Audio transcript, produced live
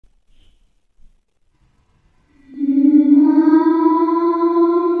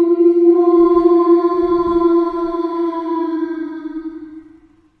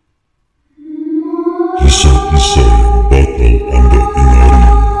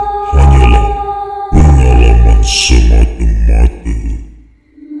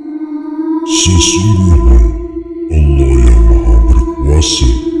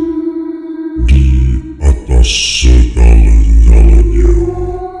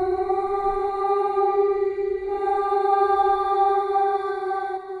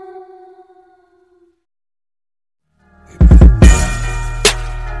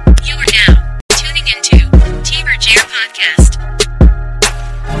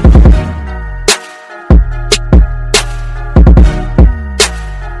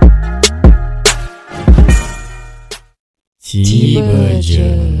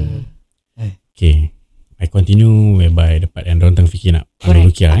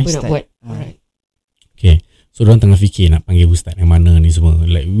ruqyah Apa nak buat. Alright. Okay, so diorang tengah fikir nak panggil ustaz yang mana ni semua,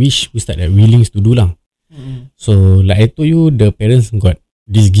 like which ustaz that willing to do lah. So like I told you, the parents got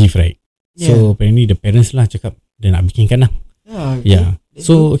this gift, right? So apparently the parents lah cakap dia nak bikinkan lah. Yeah.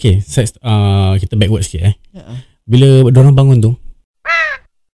 So okay, kita backward sikit Bila diorang bangun tu,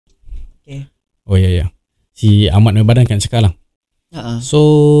 oh ya, si Ahmad dan Badan kan cakap lah. So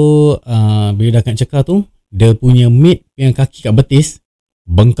bila dah kan cakap tu, dia punya mate yang kaki kat betis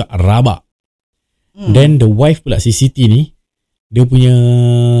bengkak rabak. Then the wife pula, si Siti ni, dia punya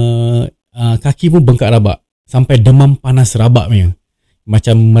kaki pun bengkak rabak sampai demam panas rabak punya,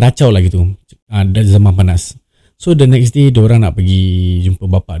 macam meracau lah gitu. Dah demam panas. So the next day diorang nak pergi jumpa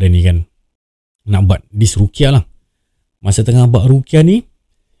bapak dia ni kan, nak buat this ruqyah lah. Masa tengah buat ruqyah ni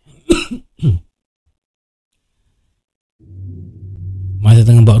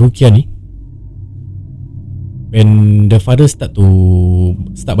when the father start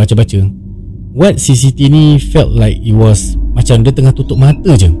baca-baca, what CCT ni felt like it was macam dia tengah tutup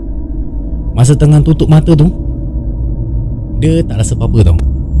mata je. Masa tengah tutup mata tu, dia tak rasa apa-apa tau.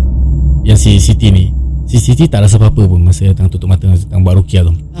 Yang si Siti ni, si Siti tak rasa apa-apa pun masa dia tengah tutup mata, masa tengah buat ruqyah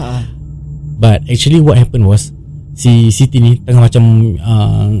tu. But actually what happened was, si Siti ni tengah macam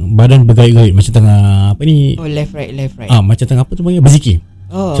badan bergait-gait, macam tengah apa ni, left right. macam tengah apa tu panggil, berzikir.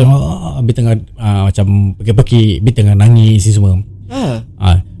 Macam habis tengah macam pekik-pekik, habis tengah nangis ni semua.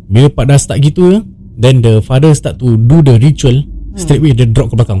 Bila Pak dah start gitu, then the father start to do the ritual. Straight away dia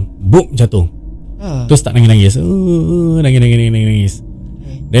drop ke belakang, boom, jatuh. Terus start nangis. Nangis.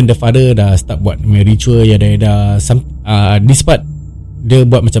 Then the father dah start buat ritual. Ya dah this part dia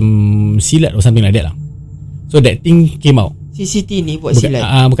buat macam silat or something like that lah. So that thing came out. Si Siti ni buat silat?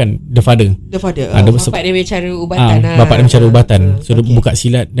 Bukan, the father. Bapak dia punya cara ubatan lah. Bapak dia cara ubatan. So dia buka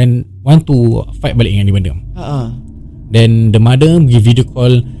silat dan want to fight balik dengan dia benda. Then the mother pergi video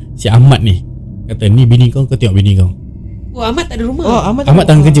call si Ahmad ni, kata, ni bini kau tengok bini kau. Ahmad tak ada rumah. Ahmad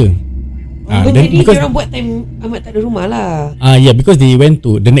tengah kerja. Benda ni diorang buat time Ahmad tak ada rumah lah. Yeah, because they went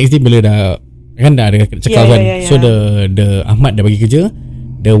to the next day bila dah ada cakap kan. So the Ahmad dah bagi kerja,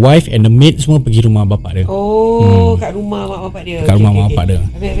 the wife and the maid semua pergi rumah bapak dia. Kat rumah mak bapak dia. Kat rumah mak bapak dia.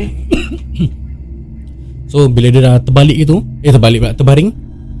 So bila dia dah terbaring,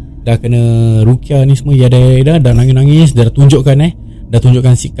 dah kena ruqyah ni semua, dah nangis-nangis, dah tunjukkan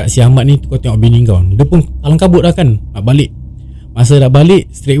kat si Ahmad ni, kau tengok bini kau. Dia pun kalang kabut dah kan, nak balik. Masa dah balik,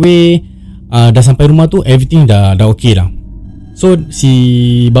 straight away dah sampai rumah tu, everything dah okay lah. So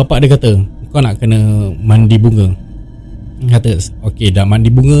si bapak dia kata, kau nak kena mandi bunga. Kata okay, dah mandi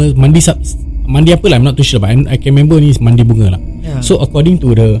bunga, mandi apa lah, I'm not too sure, but I can remember ni mandi bunga lah. So according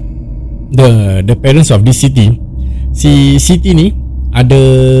to the parents of this city, si Siti ni ada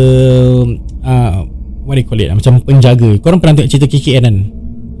what do you call it, macam penjaga. Korang pernah tengok cerita KKN kan?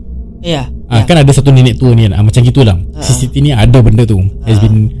 Kan ada satu nenek tua ni macam gitulah. Si Siti ni ada benda tu, has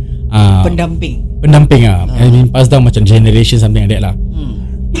been pendamping has been passed down macam generation, something like that lah.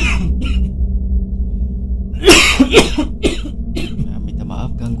 Minta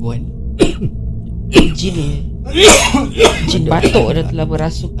maaf gangguan. Jin ni, jin batuk dah telah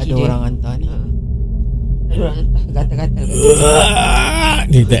merasuki ada dia. Orang hantar ni. Ada orang hantar gatal-gatal.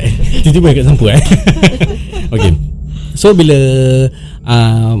 Tiba-tiba kat sampul Okay. So bila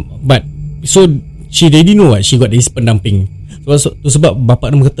so she already know what she got this pendamping. So sebab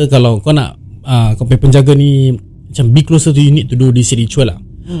bapak dia kata, kalau kau nak kau punya penjaga ni macam be closer to you, need to do this ritual lah.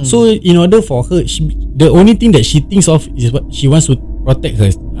 So in order for her, the only thing that she thinks of is what she wants to protect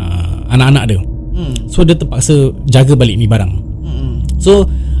her anak-anak dia. So dia terpaksa jaga balik ni barang. So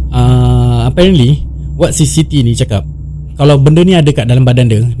apparently what si Siti ni cakap, kalau benda ni ada kat dalam badan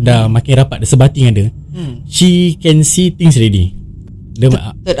dia, dah makin rapat, dia sebati dengan dia, she can see things already.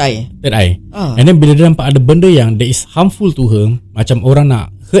 Third eye. And then bila dia nampak ada benda yang that is harmful to her, macam orang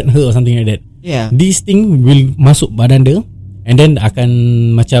nak hurt her or something like that, this thing will masuk badan dia, and then akan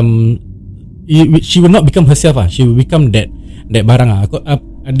macam she will not become herself lah. She will become that barang lah.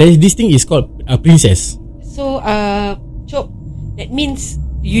 This thing is called princess. So Chop, that means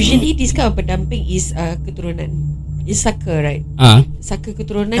usually this kind of pendamping is keturunan. Is saka, right? Saka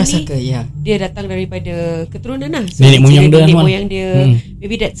keturunan ni saka, dia datang daripada keturunan lah. So nenek moyang dia.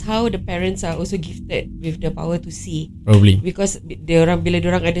 Maybe that's how the parents are also gifted with the power to see. Probably because bila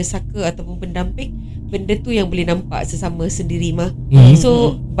diorang ada saka ataupun pendamping, benda tu yang boleh nampak sesama sendiri mah.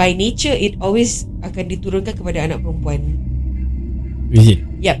 So by nature it always akan diturunkan kepada anak perempuan. Is it?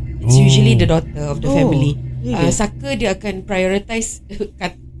 Yep. It's usually the daughter of the family. Saka dia akan prioritize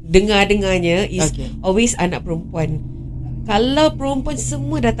dengar-dengarnya is always anak perempuan. Kalau perempuan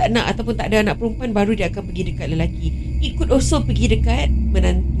semua dah tak nak ataupun tak ada anak perempuan, baru dia akan pergi dekat lelaki. It could also pergi dekat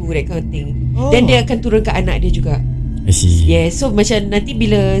menantu, that kind of thing. Dan dia akan turun ke anak dia juga. I see. Yeah, so macam nanti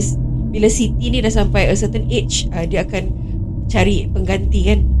bila Siti ni dah sampai a certain age, dia akan cari pengganti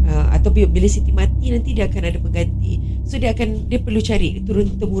kan, atau bila Siti mati nanti dia akan ada pengganti. So dia perlu cari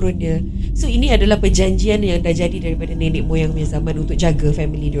turun-temurun dia. So ini adalah perjanjian yang dah jadi daripada nenek moyang punya zaman untuk jaga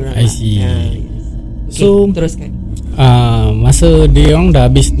family diorang. I see. Yes. Okay, So teruskan. Masa dia orang dah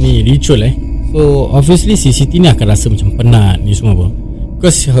habis ni ritual so obviously si Siti ni akan rasa macam penat ni semua apa,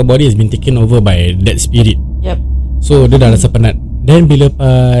 because her body has been taken over by that spirit. Yep. So dia dah rasa penat. Then bila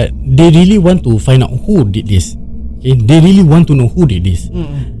they really want to find out who did this. Okay, they really want to know who did this.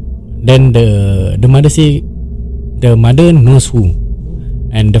 Then the mother say the mother knows who,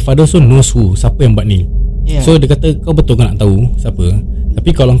 and the father also knows who, siapa yang buat ni. So dia kata, kau betul kau nak tahu siapa, tapi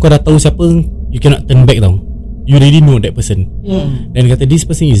kalau kau dah tahu siapa, you cannot turn back tau. You really know that person. Dan dia kata this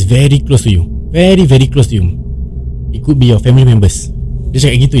person is very close to you, very very close to you. It could be your family members. Dia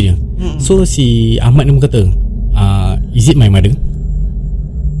cakap gitu je. So si Ahmad ni pun kata, is it my mother?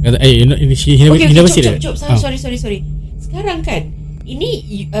 Kata, he never said that. Sorry. Sekarang kan,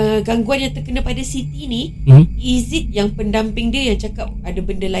 ini gangguan yang terkena pada Siti ni, is it yang pendamping dia yang cakap ada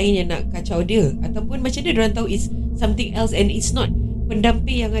benda lain yang nak kacau dia, ataupun macam dia orang tahu is something else and it's not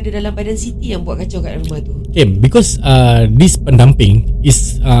pendamping yang ada dalam badan Siti yang buat kacau kat rumah tu? Okay, because this pendamping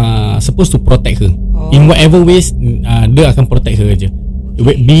is supposed to protect her. In whatever ways, dia akan protect her aja.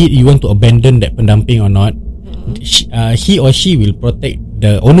 Be it you want to abandon that pendamping or not, he or she will protect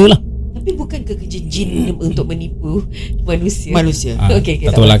the owner lah. Tapi bukan ke kerja jin untuk menipu manusia? Okay,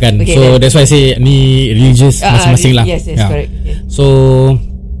 tak tahu lah kan. Okay, so that's why I say ni religious masing-masing lah. Yes, correct. Okay. So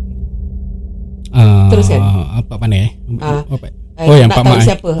teruskan. Apa pandai yang Pak Mak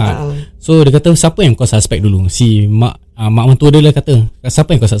siapa? So dia kata, siapa yang kau suspect dulu? Si mak mentua dia lah kata,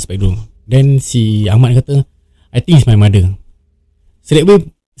 siapa yang kau suspect dulu? Then si Ahmad kata, I think it's my mother. Straight away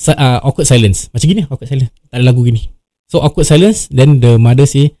awkward silence. Macam gini awkward silence. Tak ada lagu gini. So awkward silence. Then the mother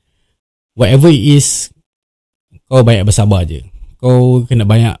say, whatever it is, kau banyak bersabar je. Kau kena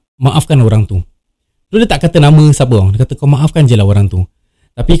banyak maafkan orang tu. Dia tak kata nama siapa. Dia kata kau maafkan je lah orang tu.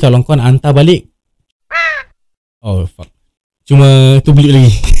 Tapi kalau kau nak hantar balik, oh fuck, cuma tu beli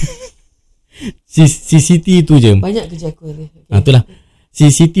lagi. si Siti tu je. Banyak kerja aku ni. Itulah.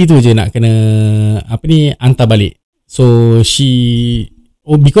 Si Siti tu je nak kena hantar balik. So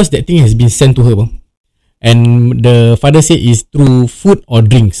because that thing has been sent to her, and the father say is through food or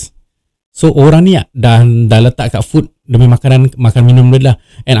drinks. So orang ni dah letak kat food demi makan minum dia lah,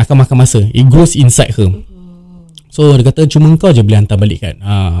 and akan makan masa. It grows inside her. So dia kata cuma kau je boleh hantar balik kan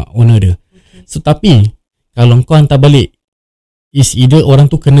owner dia. So tapi kalau kau hantar balik, is either orang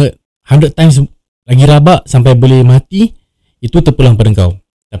tu kena 100 times lagi rabak sampai boleh mati, itu terpulang pada kau.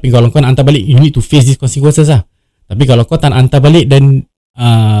 Tapi kalau kau nak hantar balik, you need to face these consequences lah. Tapi kalau kau tak nak hantar balik dan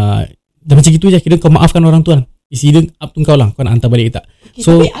macam gitu je, kira kau maafkan orang tu kan, is either up to kau lah, kau nak hantar balik ke tak. Okay,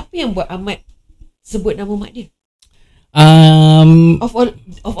 so tapi apa yang buat Ahmad sebut nama mak dia? Of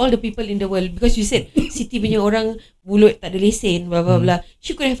all the people in the world, because you said Siti punya orang mulut tak ada lesen, blah blah blah.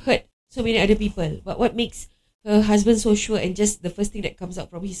 She could have hurt so many other people, but what makes her husband so sure, and just the first thing that comes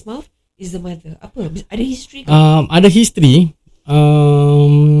out from his mouth is the mother? Apa? Ada history ke? Ada history.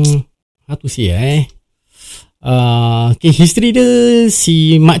 How to say okay, history dia,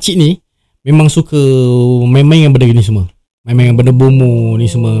 si makcik ni memang suka main-main dengan benda gini semua. Main-main dengan benda bomo ni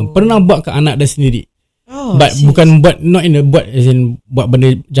semua. Pernah buat ke anak dia sendiri. But bukan buat, not in the buat as in buat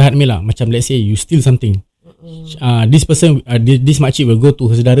benda jahat ni lah. Macam let's say you steal something. This person, this makcik will go to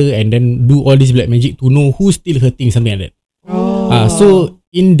her saudara and then do all this black magic to know who steal her thing, something like that. So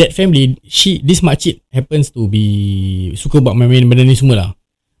in that family, this makcik happens to be suka buat main-main benda ni semua lah.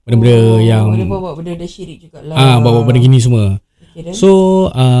 Benda-benda yang bawa benda syirik jugalah. Bawa benda gini semua. Okay, so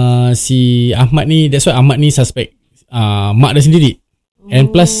si Ahmad ni, that's why Ahmad ni suspect mak dia sendiri. And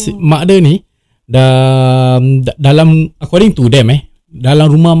plus mak dia ni dalam according to them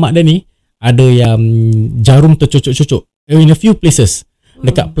dalam rumah mak dia ni ada yang jarum tercocok-cocok in a few places.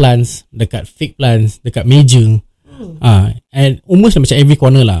 Dekat plants, dekat fake plants, dekat meja. And almost macam every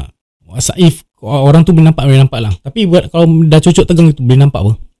corner lah. If orang tu boleh nampak lah. Tapi kalau dah cocok tegang tu boleh nampak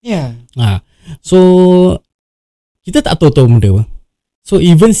apa. So kita tak tahu benda apa. So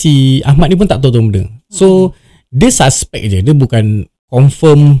even si Ahmad ni pun tak tahu benda. So dia suspect je. Dia bukan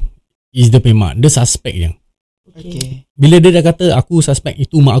confirm is the mak. Dia suspect je. Okay. Bila dia dah kata aku suspect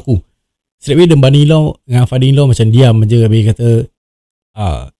itu mak aku, straight away the mother-in-law dengan father-in-law macam diam je. Habis kata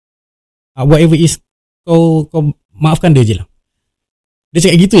whatever is, kau maafkan dia je lah. Dia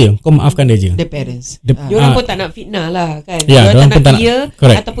cakap gitu je, kau maafkan dia je. The parents. Diorang pun tak nak fitnah lah kan. Yeah, diorang tak nak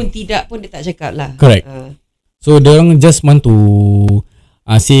clear ataupun tidak pun dia tak cakap lah. Correct. So diorang just want to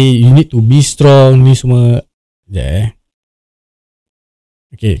say you need to be strong ni semua.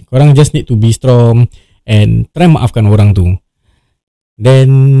 Okay, korang just need to be strong and try maafkan orang tu.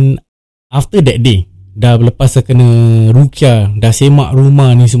 Then after that day, dah lepas kena ruqyah, dah semak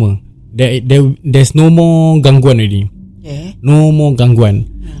rumah ni semua, there's no more gangguan already. No more gangguan.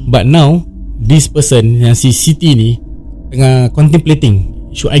 But now this person yang si Siti ni tengah contemplating,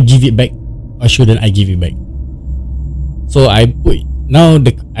 should I give it back or shouldn't I give it back? So I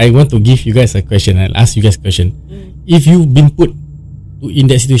want to give you guys a question. I'll ask you guys a question. If you've been put in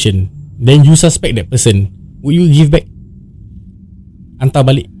that situation, then you suspect that person, would you give back? Hantar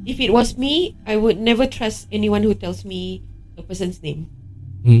balik? If it was me, I would never trust anyone who tells me a person's name.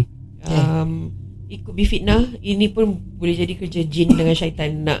 It could be fitnah. Ini pun boleh jadi kerja jin dengan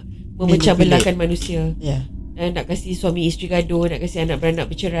syaitan nak memecah belahkan manusia. Nak kasih suami isteri gaduh, nak kasih anak beranak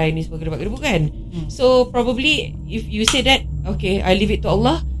bercerai, ni semua gedebak-gedebuk kan. So probably if you say that, okay, I leave it to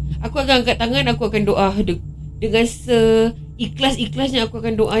Allah. Aku akan angkat tangan, aku akan doa dengan seikhlas-ikhlasnya. Aku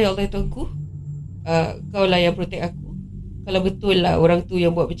akan doa, ya Allah Tuhanku, kau lah yang protect aku. Kalau betul lah orang tu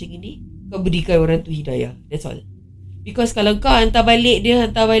yang buat macam ini, kau berikan orang tu hidayah. That's all. Because kalau kau hantar balik dia,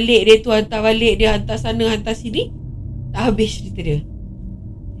 hantar balik dia, hantar sana, hantar sini, tak habis cerita dia.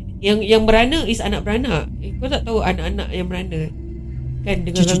 Yang berana is anak beranak. Kau tak tahu anak-anak yang berana kan,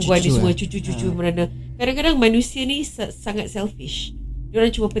 dengan gangguan ni semua, cucu-cucu berana. Kadang-kadang manusia ni sangat selfish.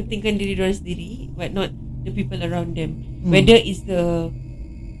 Diorang cuma pentingkan diri diorang sendiri, but not the people around them. Whether it's the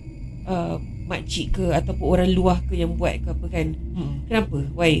makcik ke ataupun orang luar ke yang buat ke apa kan. Kenapa?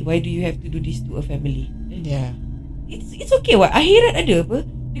 Why do you have to do this to a family? It's okay what. Akhirat ada apa?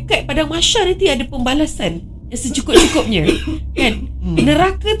 Dekat padang mahsyar nanti ada pembalasan yang secukup-cukupnya kan.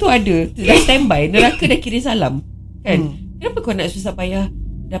 Neraka tu ada, dah standby. Neraka dah kirim salam kan. Kenapa kau nak susah payah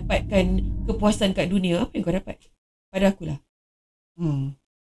dapatkan kepuasan kat dunia? Apa yang kau dapat? Pada akulah.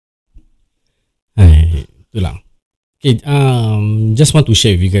 Itulah. Okay, just want to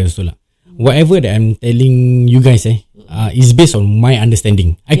share with you guys itulah. Whatever that I'm telling you guys is based on my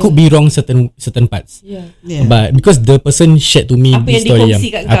understanding. I could be wrong certain parts. But because the person shared to me apa this story,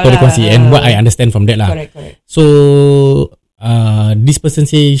 apa dia kongsi and what I understand from that lah. Correct. So this person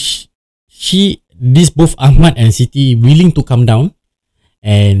say this both Ahmad and Siti willing to come down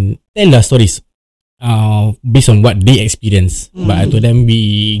and tell their stories based on what they experience. But I told them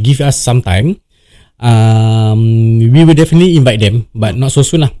we give us some time. We will definitely invite them, but not so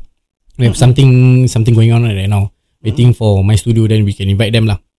soon lah. We have something going on right now. Waiting for my studio, then we can invite them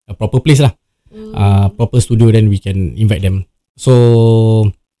lah. A proper place lah. Proper studio, then we can invite them.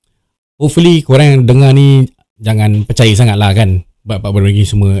 So hopefully korang yang dengar ni jangan percaya sangat lah kan, bab berbagi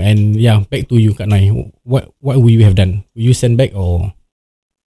semua. And back to you Kak Nai. What will you have done? Will you send back or?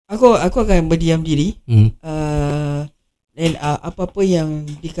 Aku akan berdiam diri. Dan apa-apa yang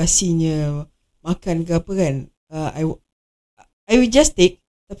dikasihnya makan ke apa kan, I will just take.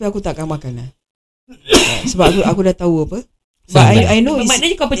 Tapi aku tak akan makan lah. Sebab aku dah tahu apa. But I know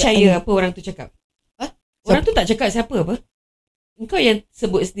maknanya kau percaya apa orang tu cakap. Orang tu tak cakap siapa apa. Engkau yang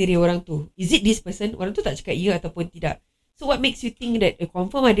sebut sendiri orang tu. Is it this person? Orang tu tak cakap ya ataupun tidak. So what makes you think that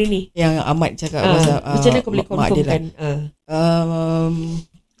confirm ada ni? Yang Ahmad cakap macam mana kau boleh confirm kan?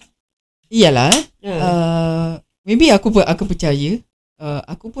 Iyalah. Maybe aku percaya.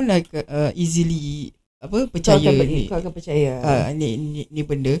 Aku pun easily percaya kau akan percaya ni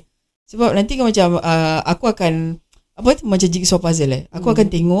benda. Sebab nanti kan macam aku akan macam jigsaw puzzle aku akan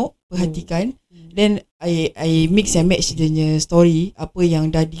tengok, perhatikan, then I mix and match dia story, apa yang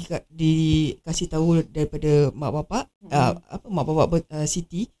dah dikasih tahu daripada mak bapak mak bapak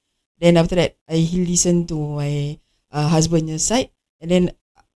Siti. Then after that I listen to my husbandnya side, and then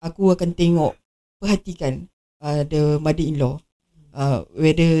aku akan tengok, perhatikan the mother-in-law,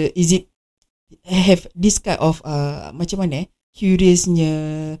 whether is it have this kind of macam mana curiousnya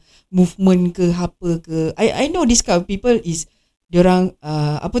movement ke apa ke. I know this kind of people is diorang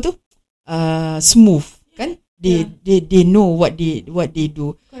smooth kan, they know what they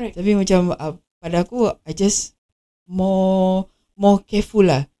do. Correct. Tapi macam pada aku I just more careful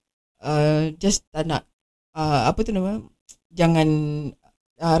lah. Just tak nak jangan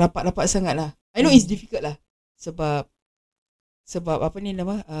rapat-rapat sangat lah. I know it's difficult lah sebab apa ni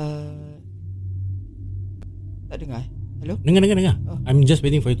nama tak dengar. Hello? Dengar. I'm just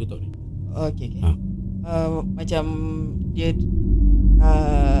waiting for you to talk. Okay. Macam dia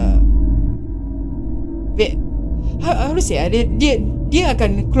how to say dia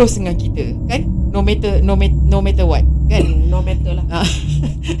akan close dengan kita kan. no matter what kan. No matter lah.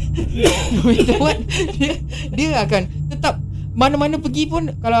 No matter what, dia akan tetap mana-mana pergi pun,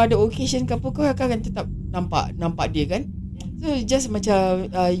 kalau ada occasion ke apa, kau akan tetap nampak dia kan. So just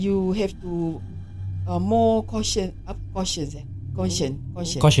macam you have to more cautious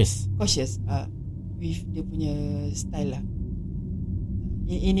with dia punya style lah.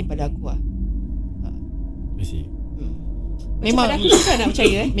 Ini pada aku lah. I see. Memang aku susah nak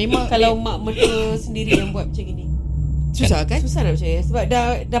percaya memang kalau mak mertua sendiri yang buat macam ni. Susah kan? Susah nak percaya sebab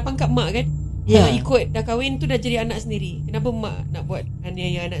dah pangkat mak kan. Kalau ikut dah kahwin tu dah jadi anak sendiri. Kenapa mak nak buat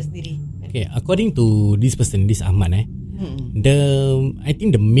aniaya anak sendiri? Okay, according to this person, this Ahmad I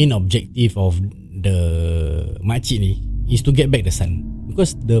think the main objective of the makcik ni is to get back the son,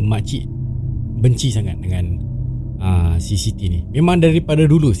 because the makcik benci sangat dengan si Siti ni. Memang daripada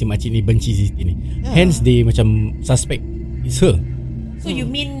dulu si makcik ni benci si Siti ni. Hence they macam suspect it's her. So you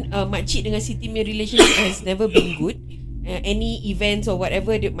mean makcik dengan Siti punya relationship has never been good? Any events or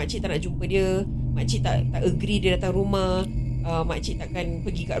whatever, makcik tak nak jumpa dia, makcik tak agree dia datang rumah, makcik takkan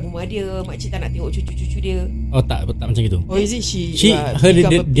pergi kat rumah dia, makcik tak nak tengok cucu-cucu dia. Oh tak macam gitu. Oh is it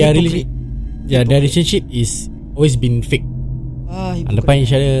their relationship is always been fake. Lepas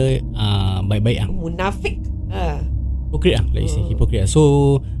each other baik-baik munafik. Hypocrite lah, like you say, hypocrite lah. So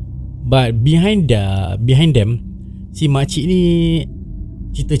but behind them, si makcik ni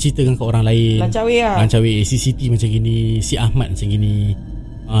cerita-ceritakan ke orang lain, lancawe si Siti macam gini, si Ahmad macam gini,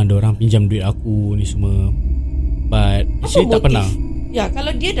 diorang pinjam duit aku ni semua. But actually tak pernah. Ya,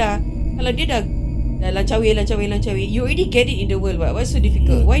 kalau dia dah lancawe, you already get it in the world. What's so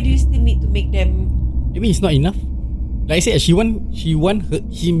difficult? Why do you still need to make them? Maybe it's not enough. Like I said, she want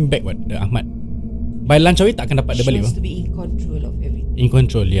him back, the Ahmad. By lancawe tak akan dapat dia balik. She wants to be in control of everything. In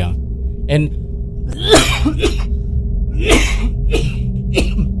control, yeah. And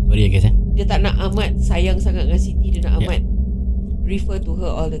sorry guys. Dia tak nak Ahmad sayang sangat dengan Siti. Dia nak Ahmad refer to her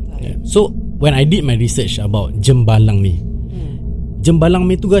all the time. So when I did my research about jembalang ni, jembalang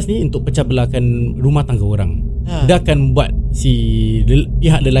ni tugas ni untuk pecah belahkan rumah tangga orang. Dia akan buat si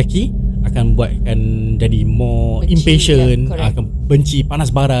pihak lelaki akan buatkan jadi more benci, impatient, akan benci, panas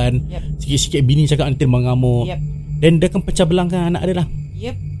baran. Sikit-sikit bini cakap nanti mengamuk. Then dia akan pecah belahkan anak dia lah.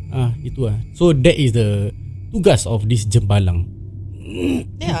 Itu lah. So that is the tugas of this jembalang.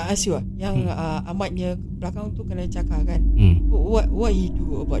 Ask you yang Ahmadnya belakang tu kena cakap kan. What he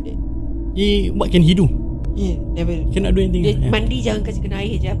do about that? What can he do? Never cannot do anything. Dia mandi jangan kasih kena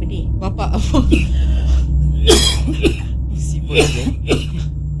air je. Apa ni? Bapak sibuk je.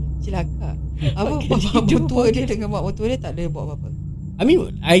 Celaka. Apa bapak mertua dia dengan mak mertua dia tak ada buat apa-apa? I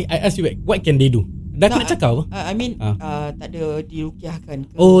mean, I ask you back, what can they do? Dah kena cakap apa? I mean tak ada dirukiahkan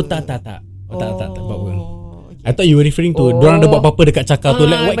ke? Tak buat apa. I thought you were referring to dorang ada buat apa-apa dekat cakar tu.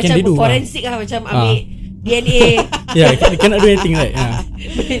 Like what can they do? Macam forensik lah. Macam ambil DNA. Cannot do anything, right?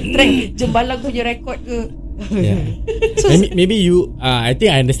 Track jembalang punya rekod ke? So, maybe you I think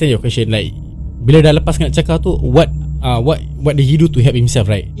I understand your question. Like bila dah lepas kena cakar tu, what did he do to help himself,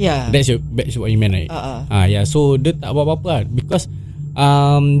 right? That's what you meant, right? So dia tak buat apa-apa lah. Because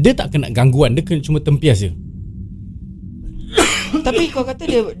dia tak kena gangguan, dia kena cuma tempias je. Tapi kau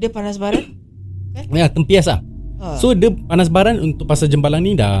kata dia panas baran kan? Tempias lah. So dia panas baran untuk pasal jembalang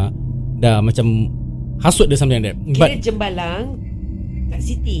ni dah macam hasut dia something like that. Kira jembalang kat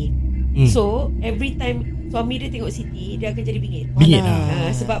Siti. So every time suami dia tengok Siti, dia akan jadi bingit.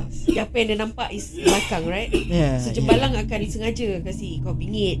 Sebab apa yang dia nampak is belakang, right? So jembalang akan sengaja kasi kau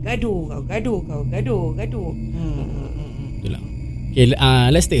bingit, gaduh. Itulah. Okay,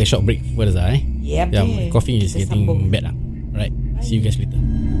 let's take a short break first. Yep. Coughing is getting bad lah. Right. See you guys later.